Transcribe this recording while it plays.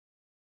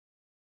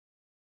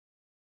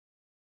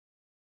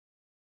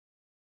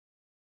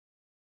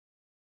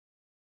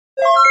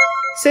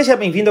Seja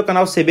bem-vindo ao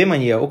canal CB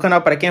Mania, o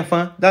canal para quem é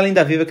fã da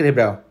lenda viva Chris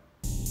Brown.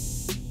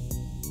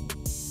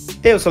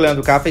 Eu sou o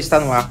Leandro Capa e está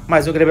no ar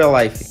mais um Chris Brown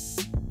Life.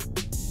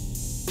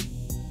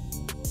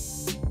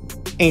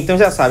 Então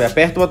já sabe,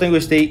 aperta o botão em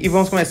gostei e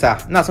vamos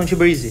começar. Nação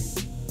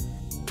T-Breezy.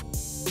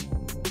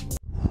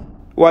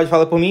 O áudio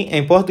fala por mim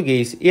em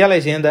português e a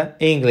legenda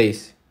em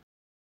inglês.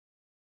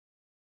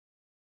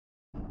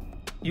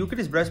 E o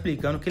Chris Brown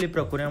explicando que ele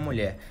procura uma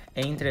mulher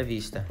em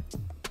entrevista.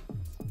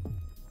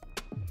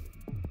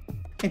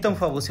 Então, por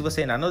favor, se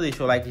você ainda não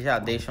deixou o like, já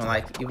deixa um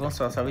like e vamos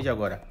passar o vídeo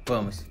agora.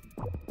 Vamos!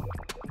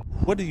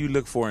 What do you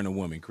look for in a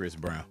woman, Chris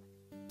Brown?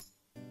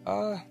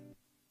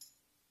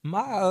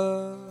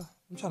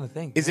 I'm trying to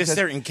think. Is there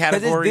certain Cause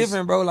categories? it's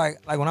different, bro. Like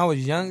when I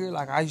was younger,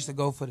 like I used to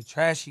go for the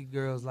trashy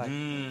girls, like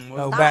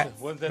wasn't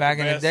that back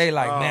the in the best? day,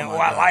 like Oh, man, my oh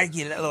I God. like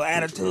it, that little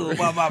attitude,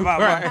 blah blah blah,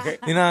 blah. Right.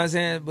 You know what I'm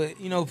saying? But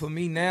you know, for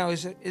me now,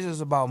 it's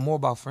just more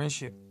about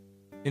friendship.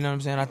 You know what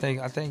I'm saying? I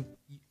think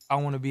I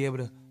want to be able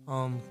to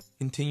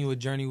continue a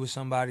journey with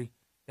somebody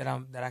that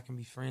I can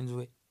be friends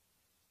with.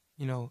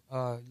 You know,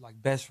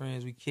 like best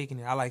friends, we kicking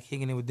it. I like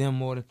kicking it with them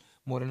more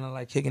than I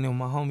like kicking it with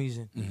my homies,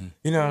 and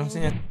you know what I'm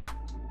saying?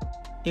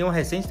 Em uma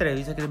recente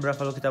entrevista, Chris Brown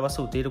falou que estava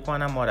solteiro com a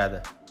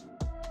namorada.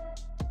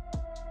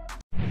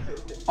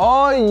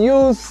 Are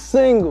you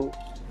single?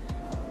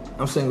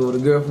 I'm single with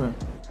a girlfriend.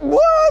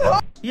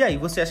 What? E aí,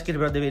 você acha que Chris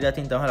Brown deveria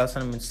tentar um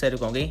relacionamento sério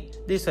com alguém?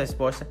 Deixe sua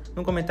resposta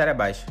no comentário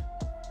abaixo.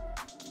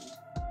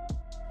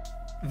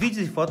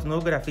 Vídeos e fotos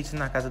no grafite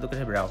na casa do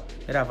Chris Brown,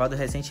 gravado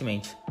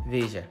recentemente.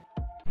 Veja.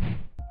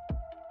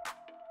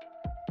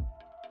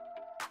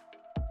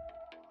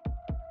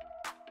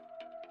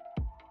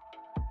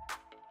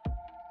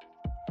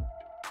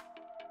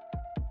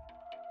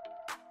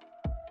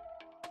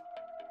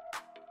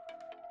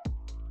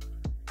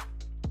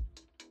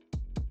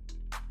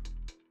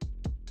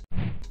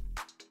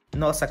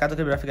 Nossa, a casa do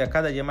Chris Brown fica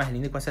cada dia mais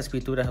linda com essas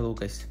pinturas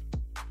loucas.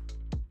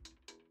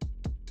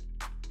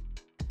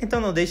 Então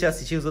não deixe de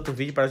assistir os outros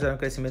vídeos para ajudar no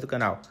crescimento do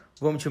canal.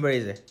 Vamos, Team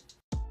Brazer!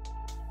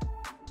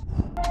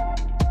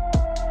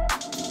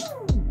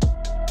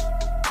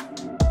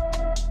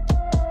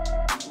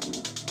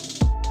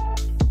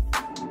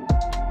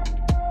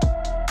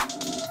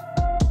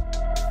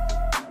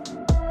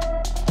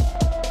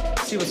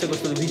 Se você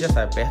gostou do vídeo, já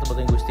sabe, aperta o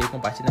botão de gostei e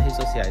compartilha nas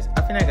redes sociais.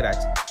 Afinal é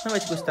grátis, não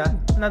vai te custar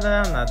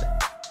nada.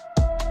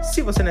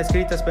 Se você não é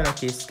inscrito, tá esperando o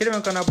quê? Se inscreva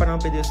no canal para não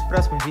perder os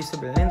próximos vídeos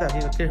sobre a lenda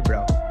viva Chris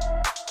Brown.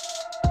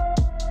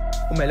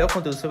 O melhor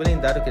conteúdo sobre o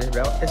lendário Chris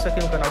Brown é só aqui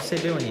no canal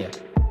CB Mania.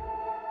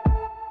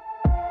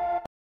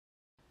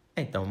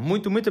 Então,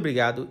 muito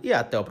obrigado e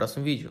até o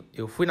próximo vídeo.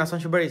 Eu fui Nação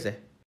T-Brazer.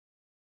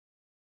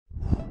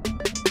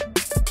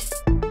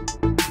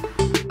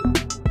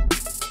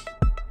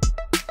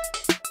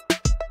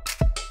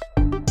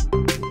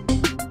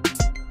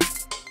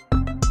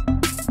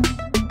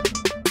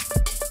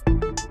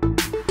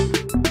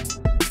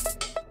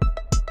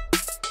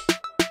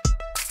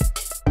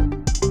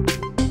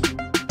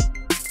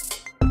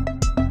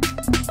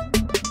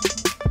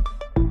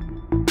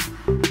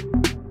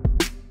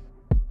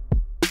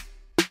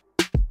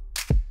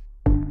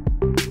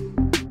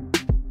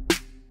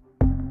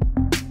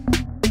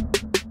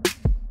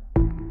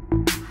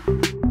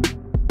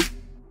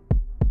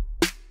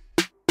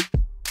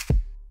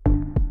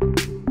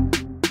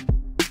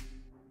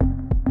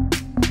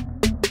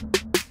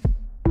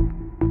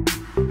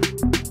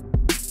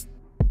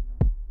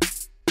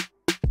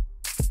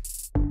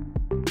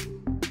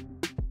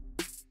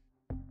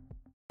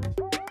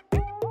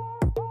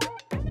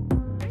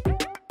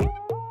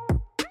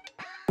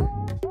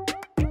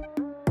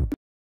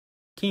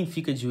 Quem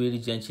fica de joelho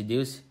diante de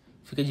Deus,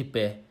 fica de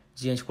pé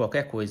diante de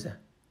qualquer coisa.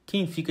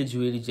 Quem fica de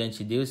joelho diante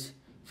de Deus,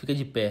 fica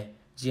de pé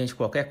diante de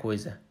qualquer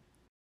coisa.